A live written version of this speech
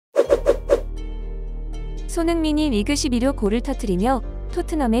손흥민이 리그 11호 골을 터뜨리며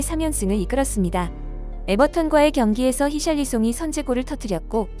토트넘의 3연승을 이끌었습니다. 에버턴과의 경기에서 히샬리송이 선제골을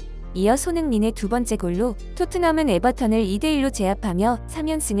터뜨렸고 이어 손흥민의 두 번째 골로 토트넘은 에버턴을 2대1로 제압하며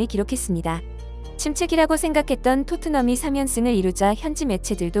 3연승을 기록했습니다. 침체기라고 생각했던 토트넘이 3연승을 이루자 현지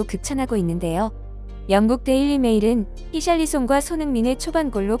매체들도 극찬하고 있는데요. 영국 데일리 메일은 히샬리송과 손흥민의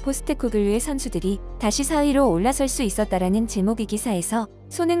초반골로 포스테코글루의 선수들이 다시 4위로 올라설 수 있었다라는 제목의 기사에서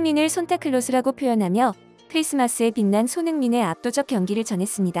손흥민을 손타클로스라고 표현하며 크리스마스에 빛난 손흥민의 압도적 경기를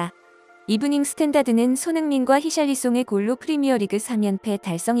전했습니다. 이브닝 스탠다드는 손흥민과 히샬리송의 골로 프리미어리그 3연패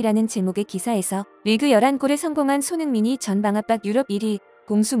달성이라는 제목의 기사에서 리그 11골에 성공한 손흥민이 전방압박 유럽 1위,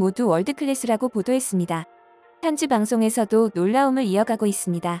 공수 모두 월드클래스라고 보도했습니다. 현지 방송에서도 놀라움을 이어가고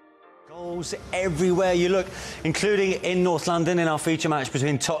있습니다. Goals everywhere you look, including in North London in our feature match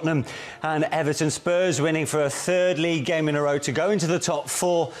between Tottenham and Everton. Spurs winning for a third league game in a row to go into the top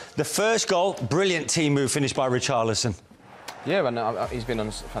four. The first goal, brilliant team move finished by Richarlison. Yeah, and he's been on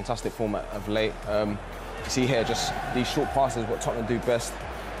a fantastic form of late. You see here, just these short passes, what Tottenham do best.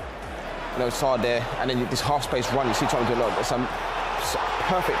 You know, it's hard there, and then this half-space run, you see Tottenham do a lot. It's a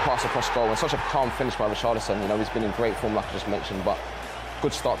perfect pass across goal, and such a calm finish by Richarlison. You know, he's been in great form, like I just mentioned, but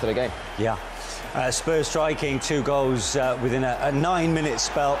good start to the game. Yeah. Spurs striking 2 goals within a 9-minute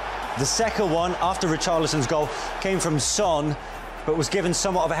spell. The second one, after Richarlison's goal, came from Son, but was given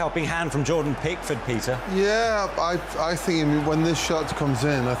somewhat of a helping hand from Jordan Pickford, Peter. Yeah, I think when this shot comes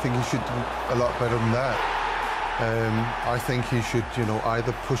in, I think he should do a lot better than that. I think he should, you know,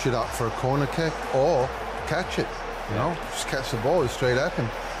 either push it up for a corner kick or catch it. You know, just catch the ball straight at him.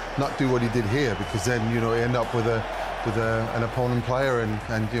 Not do what he did here, because then, you know, end up with an opponent player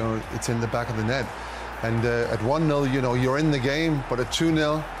and you know, it's in the back of the net. And at 1-0, you know, you're in the game, but at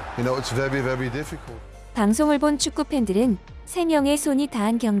 2-0, you know, it's very, very difficult. 방송을 본 축구 팬들은 3명의 손이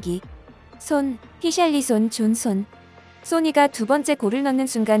다한 경기. 손, 히샬리손, 존손. 소니가 두 번째 골을 넣는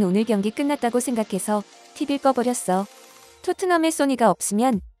순간 오늘 경기 끝났다고 생각해서 TV를 꺼버렸어. 토트넘의 소니가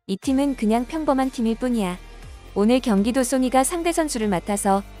없으면 이 팀은 그냥 평범한 팀일 뿐이야. 오늘 경기도 소니가 상대 선수를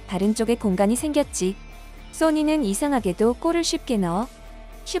맡아서 다른 쪽에 공간이 생겼지. 소니는 이상하게도 골을 쉽게 넣어.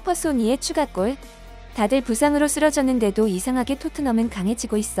 슈퍼 소니의 추가골. 다들 부상으로 쓰러졌는데도 이상하게 토트넘은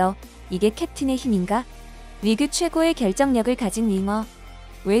강해지고 있어. 이게 캡틴의 힘인가? 리그 최고의 결정력을 가진 윙어.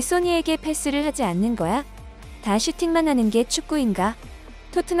 왜 소니에게 패스를 하지 않는 거야? 다 슈팅만 하는 게 축구인가?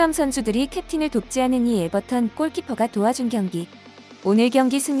 토트넘 선수들이 캡틴을 돕지 않은 이 에버턴 골키퍼가 도와준 경기. 오늘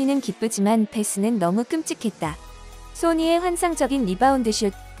경기 승리는 기쁘지만 패스는 너무 끔찍했다. 소니의 환상적인 리바운드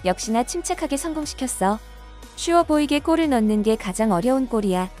슛 역시나 침착하게 성공시켰어. 쉬워 보이게 골을 넣는 게 가장 어려운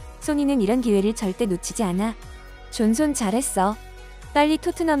골이야. 소니는 이런 기회를 절대 놓치지 않아. 존손 잘했어. 빨리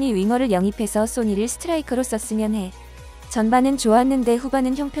토트넘이 윙어를 영입해서 소니를 스트라이커로 썼으면 해. 전반은 좋았는데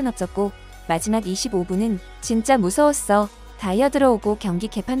후반은 형편없었고 마지막 25분은 진짜 무서웠어. 다이어 들어오고 경기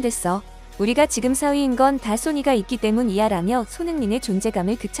개판됐어. 우리가 지금 4위인 건 다 소니가 있기 때문이야 라며 손흥민의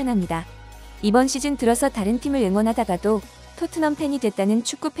존재감을 극찬합니다. 이번 시즌 들어서 다른 팀을 응원하다가도 토트넘 팬이 됐다는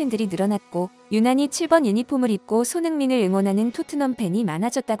축구 팬들이 늘어났고 유난히 7번 유니폼을 입고 손흥민을 응원하는 토트넘 팬이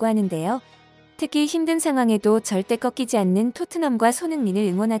많아졌다고 하는데요. 특히 힘든 상황에도 절대 꺾이지 않는 토트넘과 손흥민을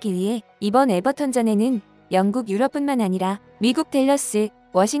응원하기 위해 이번 에버턴전에는 영국 유럽뿐만 아니라 미국 댈러스,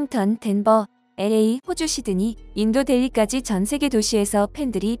 워싱턴, 덴버, LA, 호주 시드니, 인도 델리까지 전 세계 도시에서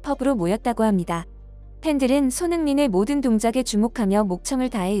팬들이 펍으로 모였다고 합니다. 팬들은 손흥민의 모든 동작에 주목하며 목청을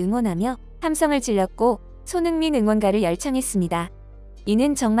다해 응원하며 함성을 질렀고 손흥민 응원가를 열창했습니다.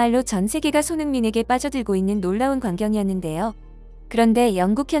 이는 정말로 전 세계가 손흥민에게 빠져들고 있는 놀라운 광경이었는데요. 그런데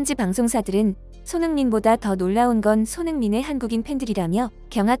영국 현지 방송사들은 손흥민보다 더 놀라운 건 손흥민의 한국인 팬들이라며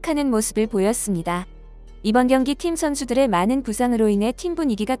경악하는 모습을 보였습니다. 이번 경기 팀 선수들의 많은 부상으로 인해 팀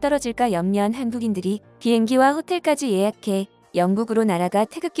분위기가 떨어질까 염려한 한국인들이 비행기와 호텔까지 예약해 영국으로 날아가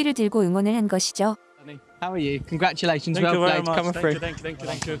태극기를 들고 응원을 한 것이죠. How are you? Congratulations, Thank well you very played, much. coming through.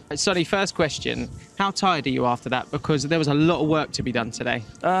 Thank you. Sonny, first question. How tired are you after that? Because there was a lot of work to be done today.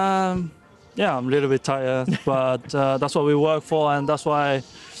 Yeah, I'm a little bit tired, but that's what we work for, and that's why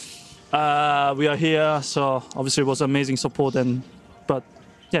we are here. So obviously it was amazing support, but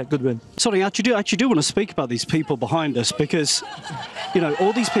yeah, good win. Sorry, I actually do want to speak about these people behind us because, you know,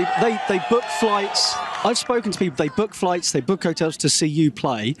 all these people, they book flights. I've spoken to people, they book flights, they book hotels to see you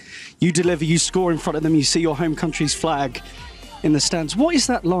play. You deliver, you score in front of them, you see your home country's flag in the stands. What is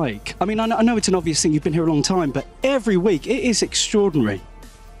that like? I mean, I know it's an obvious thing, you've been here a long time, but every week it is extraordinary.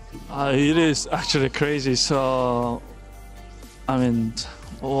 It is actually crazy. So, I mean,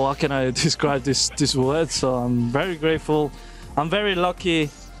 how can I describe this word? So I'm very grateful. I'm very lucky.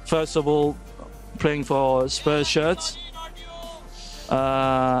 First of all, playing for Spurs shirts.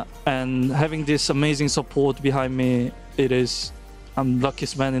 and having this amazing support behind me, I'm the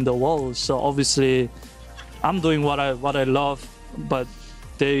luckiest man in the world. So obviously, I'm doing what I love, but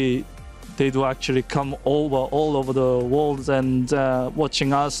they do actually come all over the world and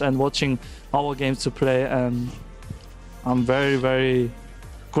watching us and watching our games to play, and I'm very, very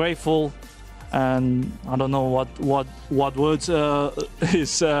grateful. And I don't know what words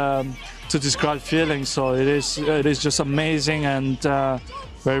is to describe feelings. So it is just amazing, and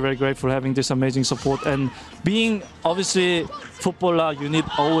very, very grateful having this amazing support. And being obviously footballer, you need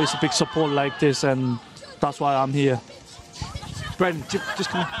always a big support like this, and that's why I'm here. Brennan, just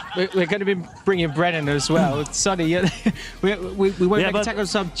come on. We're going to be bringing Brennan as well. Sonny, we won't make a tackle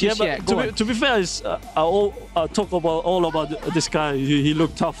sub just yet. To be fair, I talk all about this guy. He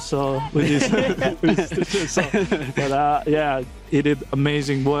looked tough, so with his, but yeah, he did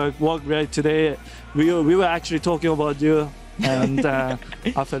amazing work. Worked great today. We were actually talking about you, and I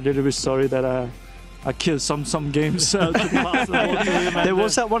felt a little bit sorry that I killed some games. To pass the ball to him. There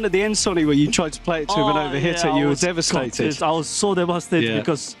was that one at the end, Sonny, where you tried to play it to him and overhit it. You were devastated. I was so devastated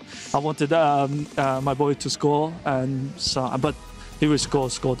because I wanted my boy to score, and so, but he will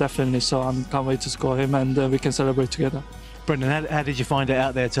score definitely. So I can't wait to score him, and we can celebrate together. Brendan, how did you find it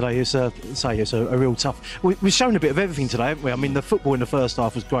out there today? It's a real tough. We've shown a bit of everything today, haven't we? I mean, the football in the first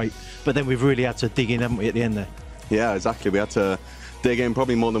half was great, but then we've really had to dig in, haven't we, at the end there? Yeah, exactly. We had to dig in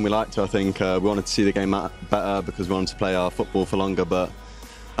probably more than we liked to. I think we wanted to see the game better because we wanted to play our football for longer. But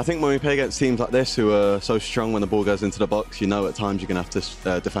I think when we play against teams like this who are so strong when the ball goes into the box, you know at times you're going to have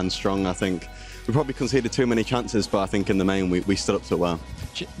to defend strong. I think we probably conceded too many chances, but I think in the main we stood up to it well.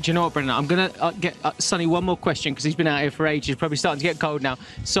 Do you know what, Brendan? I'm going to get Sonny one more question because he's been out here for ages, probably starting to get cold now.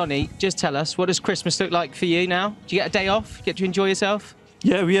 Sonny, just tell us, what does Christmas look like for you now? Do you get a day off? Get to enjoy yourself?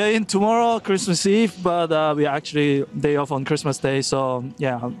 Yeah, we are in tomorrow, Christmas Eve, but we are actually day off on Christmas Day. So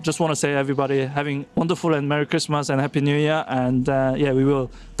yeah, I just want to say everybody having wonderful and Merry Christmas and Happy New Year. And yeah, we will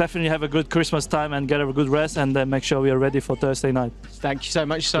definitely have a good Christmas time and get a good rest, and then make sure we are ready for Thursday night. Thank you so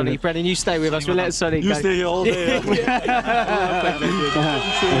much, Sonny. Brendan, you stay with us. We'll let Sonny go. You stay here all day.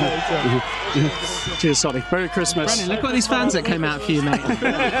 Cheers, Sonny. Merry Christmas. Brendan, look at all these fans that came out for you, mate.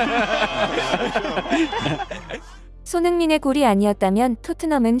 손흥민의 골이 아니었다면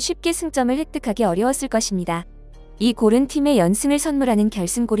토트넘은 쉽게 승점을 획득하기 어려웠을 것입니다. 이 골은 팀의 연승을 선물하는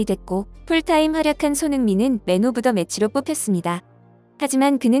결승골이 됐고 풀타임 활약한 손흥민은 맨 오브 더 매치로 뽑혔습니다.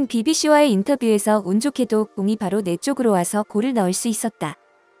 하지만 그는 BBC와의 인터뷰에서 운 좋게도 공이 바로 내 쪽으로 와서 골을 넣을 수 있었다.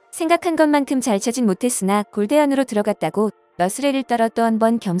 생각한 것만큼 잘 차진 못했으나 골대 안으로 들어갔다고 너스레를 떨어 또 한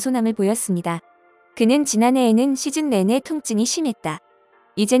번 겸손함을 보였습니다. 그는 지난해에는 시즌 내내 통증이 심했다.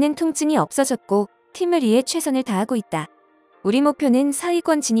 이제는 통증이 없어졌고 팀을 위해 최선을 다하고 있다. 우리 목표는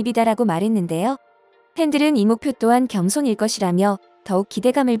상위권 진입이다라고 말했는데요. 팬들은 이 목표 또한 겸손일 것이라며 더욱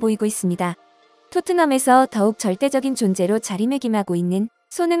기대감을 보이고 있습니다. 토트넘에서 더욱 절대적인 존재로 자리매김하고 있는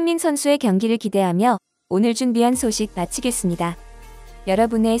손흥민 선수의 경기를 기대하며 오늘 준비한 소식 마치겠습니다.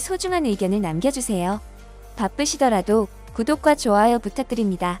 여러분의 소중한 의견을 남겨주세요. 바쁘시더라도 구독과 좋아요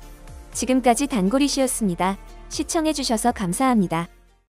부탁드립니다. 지금까지 단골이시였습니다. 시청해주셔서 감사합니다.